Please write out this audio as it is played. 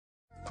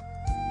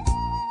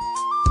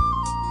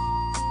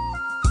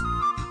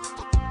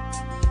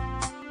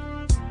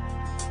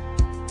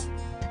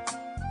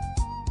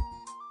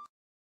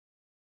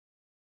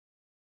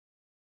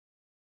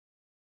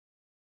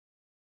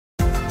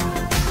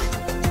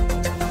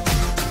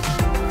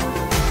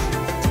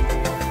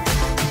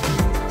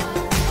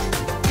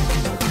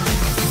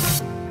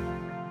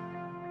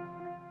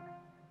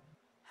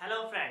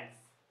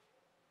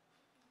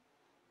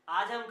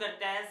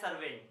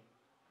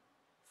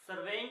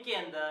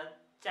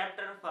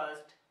Chapter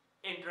first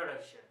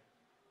introduction.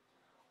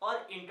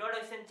 और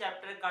introduction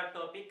chapter का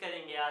topic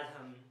करेंगे आज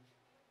हम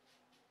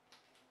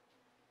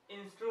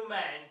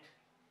instrument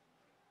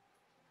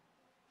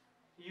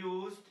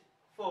used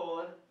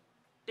for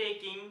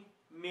taking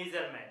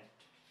measurement.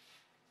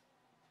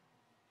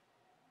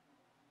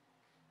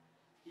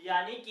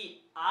 यानी कि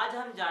आज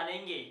हम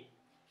जानेंगे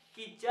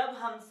कि जब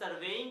हम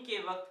सर्वेइंग के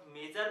वक्त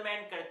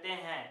मेजरमेंट करते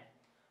हैं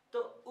तो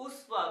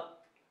उस वक्त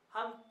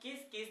हम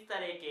किस किस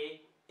तरह के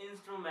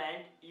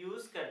इंस्ट्रूमेंट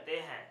यूज करते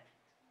हैं।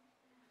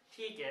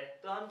 ठीक है,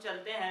 तो हम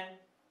चलते हैं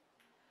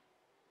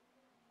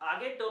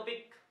आगे।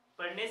 टॉपिक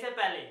पढ़ने से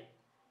पहले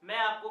मैं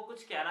आपको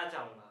कुछ कहना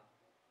चाहूँगा।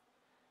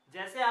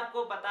 जैसे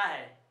आपको पता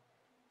है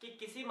कि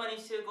किसी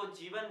मनुष्य को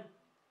जीवन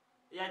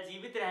या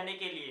जीवित रहने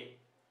के लिए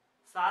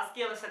सांस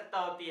की आवश्यकता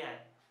होती है,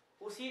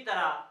 उसी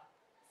तरह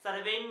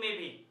सर्वेइंग में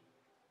भी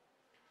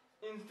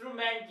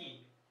इंस्ट्रूमेंट की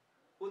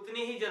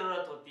उतनी ही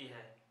जरूरत होती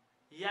है।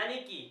 यानी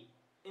कि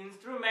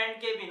इंस्ट्रूमेंट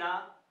के बिना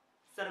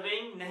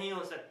सर्वेइंग नहीं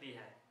हो सकती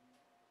है।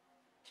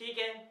 ठीक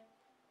है,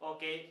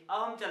 ओके,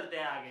 अब हम चलते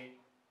हैं आगे।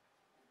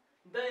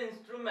 The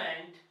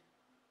instrument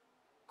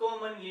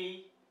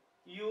commonly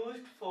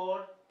used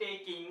for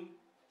taking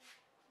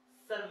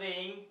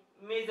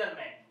surveying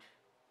measurement.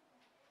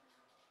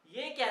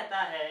 ये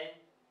कहता है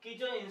कि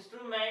जो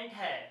इंस्ट्रूमेंट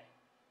है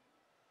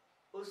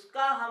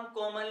उसका हम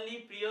कॉमनली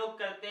प्रयोग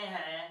करते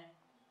हैं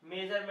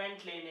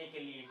मेजरमेंट लेने के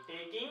लिए,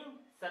 टेकिंग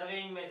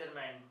सर्वेइंग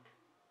मेजरमेंट।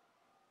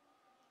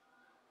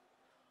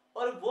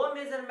 और वो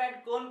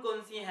मेजरमेंट कौन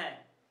कौन सी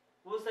हैं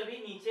वो सभी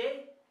नीचे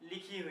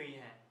लिखी हुई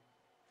हैं।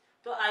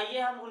 तो आइए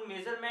हम उन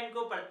मेजरमेंट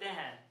को पढ़ते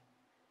हैं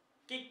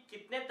कि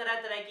कितने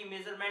तरह तरह की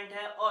मेजरमेंट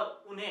है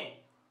और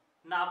उन्हें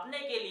नापने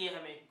के लिए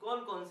हमें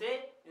कौन कौन से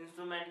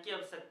इंस्ट्रूमेंट की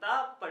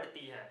आवश्यकता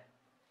पड़ती है।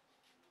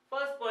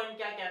 फर्स्ट पॉइंट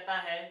क्या कहता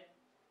है?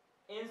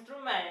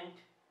 Instrument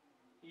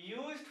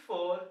used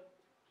for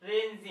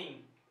ranging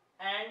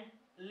and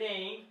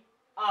laying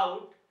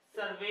out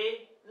survey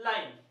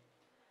line.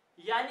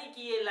 यानी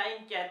कि ये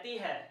लाइन कहती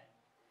है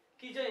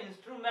कि जो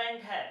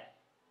इंस्ट्रूमेंट है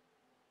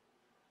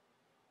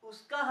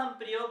उसका हम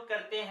प्रयोग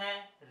करते हैं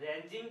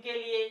रेंजिंग के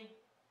लिए,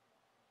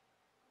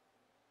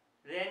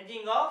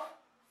 रेंजिंग ऑफ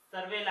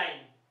सर्वे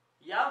लाइन,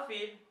 या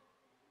फिर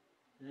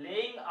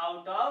laying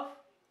out of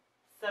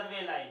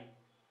survey line.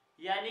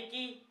 यानी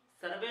कि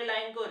सर्वे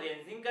लाइन को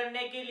रेंजिंग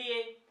करने के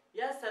लिए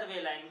या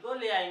सर्वे लाइन को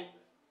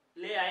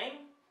लेइंग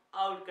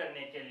आउट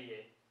करने के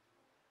लिए।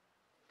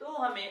 तो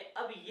हमें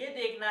अब ये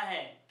देखना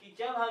है कि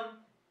जब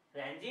हम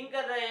रेंजिंग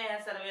कर रहे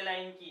हैं सर्वे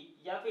लाइन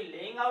की या फिर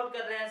लेइंग आउट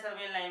कर रहे हैं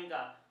सर्वे लाइन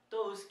का,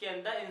 तो उसके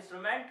अंदर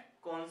इंस्ट्रूमेंट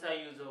कौन सा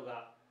यूज होगा।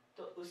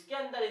 तो उसके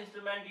अंदर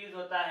इंस्ट्रूमेंट यूज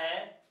होता है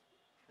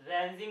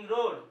ranging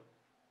road,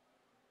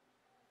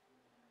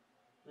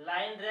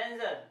 line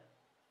ranger,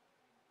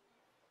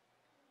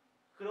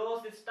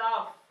 cross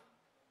staff,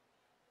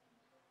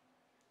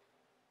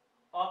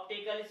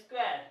 optical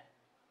square.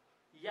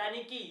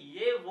 यानी कि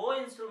ये वो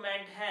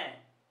इंस्ट्रूमेंट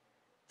हैं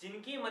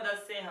जिनकी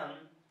मदद से हम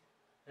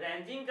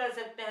रेंजिंग कर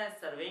सकते हैं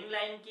सर्वेइंग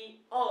लाइन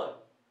की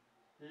और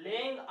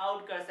लेइंग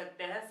आउट कर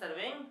सकते हैं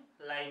सर्वेइंग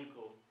लाइन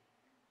को।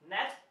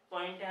 नेक्स्ट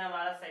पॉइंट है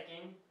हमारा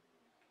second,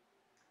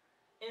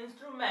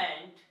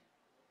 instrument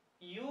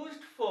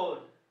used for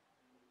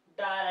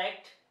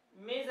direct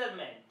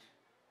measurement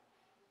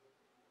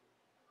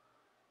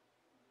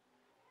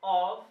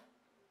of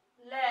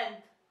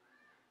length.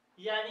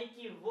 यानी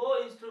कि वो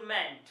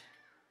इंस्ट्रूमेंट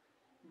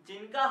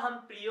जिनका हम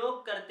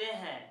प्रयोग करते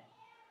हैं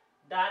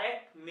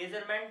डायरेक्ट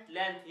मेजरमेंट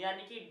लेंथ,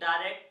 यानी कि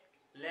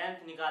डायरेक्ट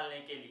लेंथ निकालने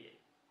के लिए।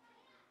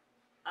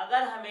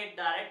 अगर हमें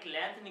डायरेक्ट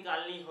लेंथ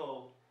निकालनी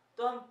हो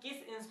तो हम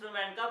किस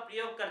इंस्ट्रूमेंट का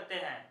प्रयोग करते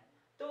हैं?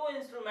 तो वो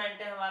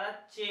इंस्ट्रूमेंट है हमारा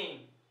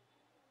चेन,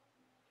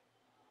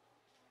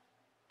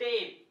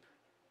 टेप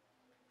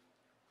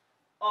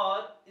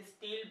और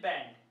स्टील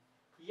बैंड।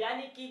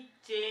 यानी कि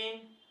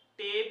चेन,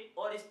 टेप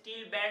और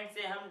स्टील बैंड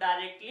से हम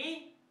डायरेक्टली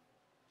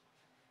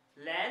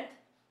लेंथ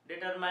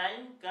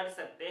डिटरमाइन कर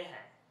सकते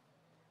हैं।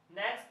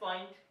 Next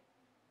point,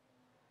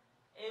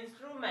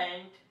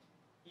 instrument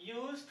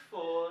used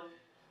for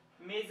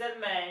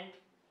measurement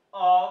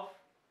of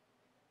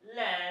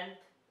length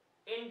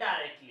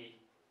indirectly.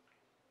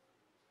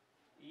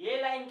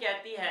 ये लाइन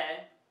कहती है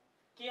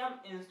कि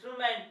हम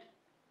इंस्ट्रूमेंट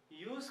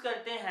यूज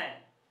करते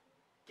हैं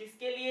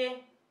किसके लिए?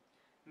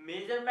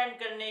 मेजरमेंट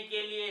करने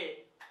के लिए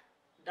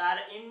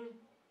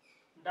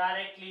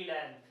इनडायरेक्टली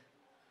लेंथ।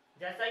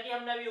 जैसा कि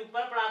हमने अभी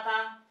ऊपर पढ़ा था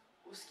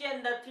उसके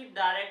अंदर थी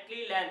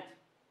डायरेक्टली लेंथ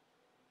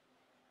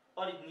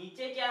और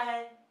नीचे क्या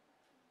है?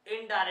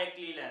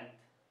 Indirectly length.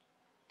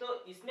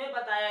 तो इसमें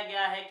बताया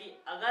गया है कि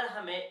अगर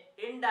हमें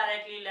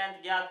इनडायरेक्टली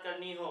लेंथ ज्ञात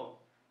करनी हो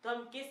तो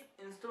हम किस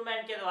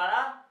इंस्ट्रूमेंट के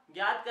द्वारा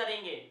ज्ञात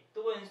करेंगे?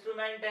 तो वो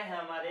इंस्ट्रूमेंट है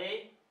हमारे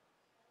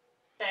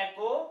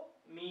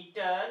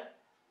टैकोमीटर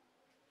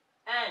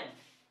एंड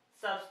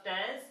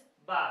सब्सटेंस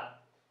बार।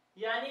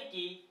 यानी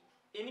कि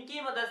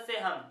इनकी मदद से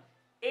हम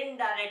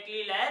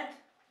इनडायरेक्टली लेंथ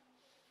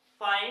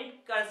फाइंड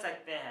कर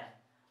सकते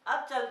हैं।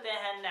 अब चलते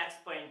हैं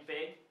नेक्स्ट पॉइंट पे।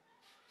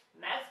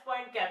 नेक्स्ट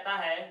पॉइंट कहता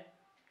है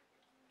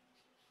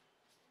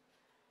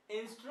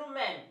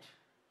instrument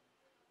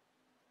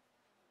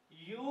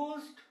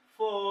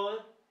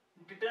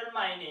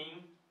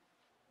determining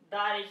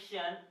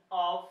direction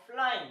of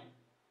line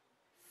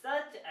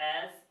such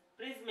as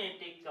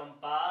prismatic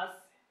compass,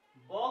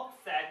 box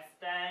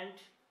sextant,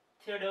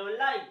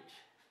 theodolite।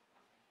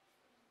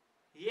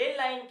 ये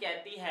लाइन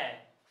कहती है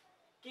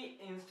कि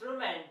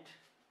इंस्ट्रूमेंट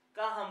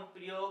का हम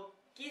प्रयोग,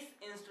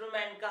 किस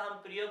इंस्ट्रूमेंट का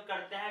हम प्रयोग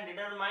करते हैं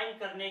डिटरमाइन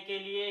करने के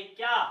लिए।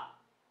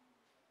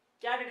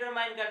 क्या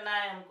डिटरमाइन करना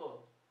है हमको?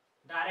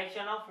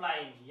 Direction of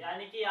line.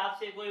 यानी कि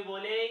आपसे कोई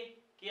बोले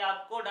कि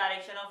आपको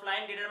डायरेक्शन ऑफ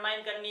लाइन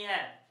डिटरमाइन करनी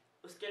है,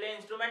 उसके लिए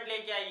इंस्ट्रूमेंट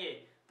लेके आइए,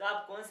 तो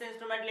आप कौन से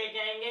इंस्ट्रूमेंट लेके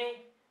आएंगे?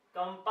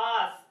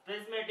 Compass,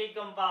 prismatic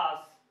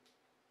compass,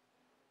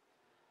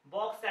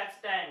 box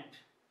sextant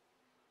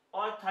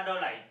और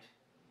थर्डोलाइट।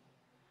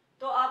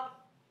 तो आप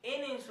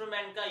इन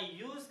इंस्ट्रूमेंट का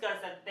यूज कर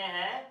सकते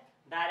हैं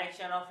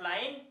डायरेक्शन ऑफ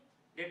लाइन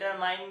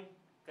डिटरमाइन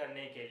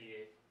करने के लिए।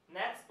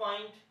 Next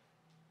point,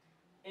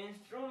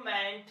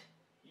 instrument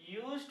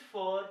used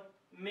for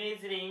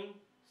measuring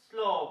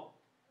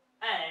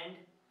slope and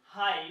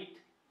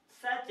height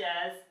such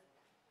as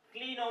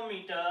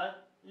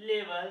clinometer,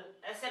 level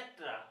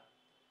etcetera.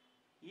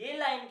 ये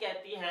लाइन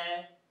कहती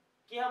है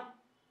कि हम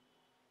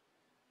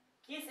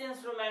किस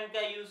इंस्ट्रूमेंट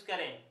का यूज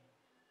करें,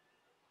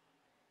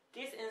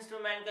 किस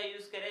इंस्ट्रूमेंट का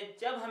यूज करें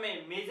जब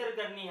हमें मेजर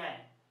करनी है।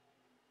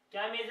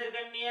 क्या मेजर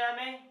करनी है?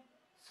 हमें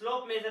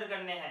स्लोप मेजर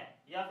करने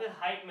हैं या फिर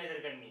हाइट मेजर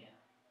करनी है।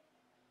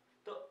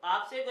 तो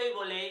आपसे कोई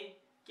बोले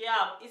कि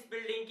आप इस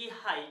बिल्डिंग की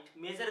हाइट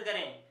मेजर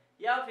करें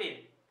या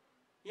फिर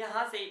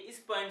यहां से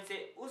इस पॉइंट से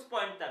उस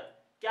पॉइंट तक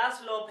क्या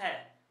स्लोप है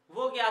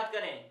वो ज्ञात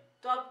करें,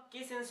 तो आप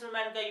किस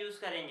इंस्ट्रूमेंट का यूज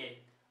करेंगे?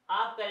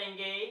 आप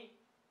करेंगे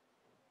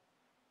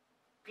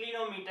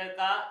क्लिनोमीटर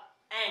का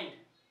एंड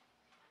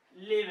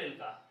लेवल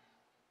का।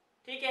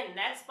 ठीक है।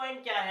 नेक्स्ट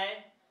पॉइंट क्या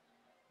है?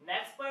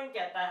 नेक्स्ट पॉइंट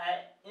कहता है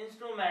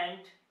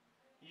instrument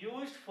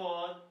used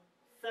for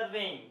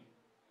surveying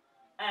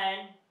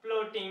and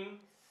plotting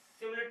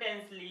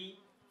सिमुलेटेनियसली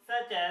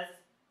such as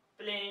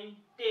plane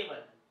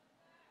table.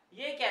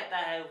 ये कहता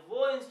है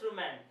वो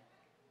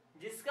इंस्ट्रूमेंट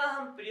जिसका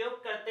हम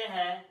प्रयोग करते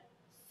हैं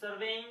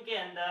सर्वेइंग के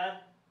अंदर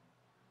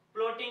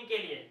प्लॉटिंग के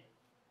लिए।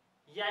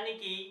 यानी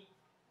कि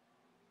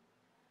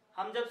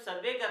हम जब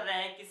सर्वे कर रहे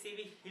हैं किसी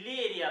भी हिली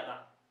एरिया का,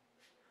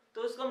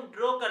 तो उसको हम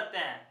ड्रॉ करते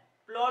हैं,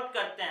 प्लॉट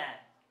करते हैं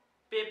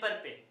पेपर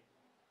पे।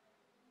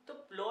 तो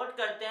प्लॉट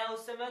करते हैं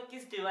उस समय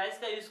किस डिवाइस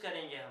का यूज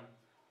करेंगे हम?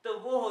 तो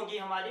वो होगी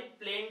हमारी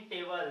प्लेन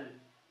टेबल।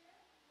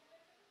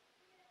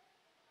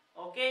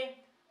 ओके,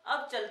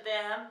 अब चलते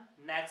हैं हम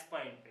नेक्स्ट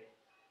पॉइंट पे।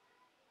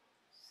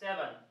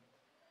 7,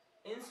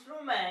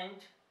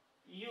 instrument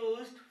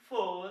used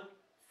for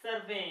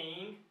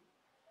surveying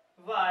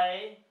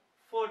bye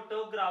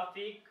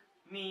photographic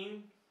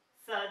mean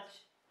such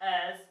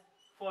as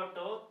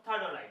photo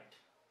थर्डोलाइट।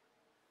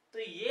 तो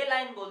ये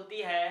लाइन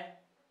बोलती है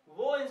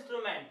वो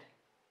इंस्ट्रूमेंट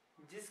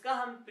जिसका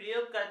हम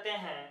प्रयोग करते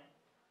हैं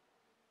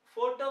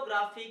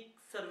फोटोग्राफिक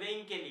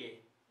सर्वेइंग के लिए।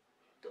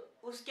 तो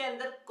उसके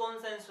अंदर कौन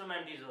सा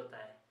इंस्ट्रूमेंट यूज होता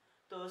है?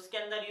 तो उसके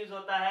अंदर यूज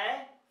होता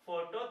है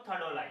फोटो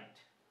थर्डोलाइट।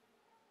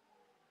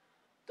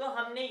 तो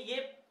हमने ये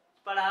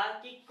पढ़ा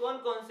कि कौन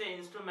कौन से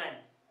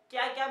इंस्ट्रूमेंट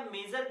क्या क्या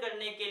मेजर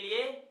करने के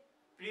लिए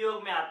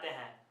प्रयोग में आते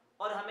हैं,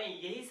 और हमें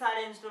यही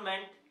सारे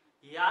इंस्ट्रूमेंट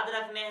याद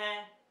रखने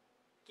हैं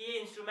कि ये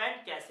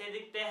इंस्ट्रूमेंट कैसे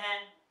दिखते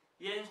हैं,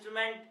 ये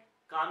इंस्ट्रूमेंट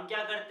काम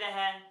क्या करते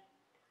हैं,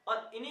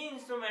 और इन्हीं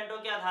इंस्ट्रूमेंटों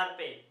के आधार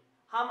पे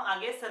हम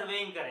आगे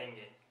सर्वेइंग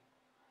करेंगे।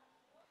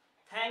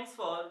 Thanks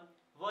for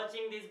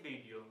watching this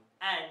video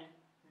and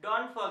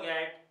don't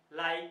forget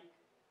like,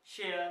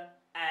 share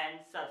and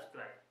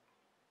subscribe.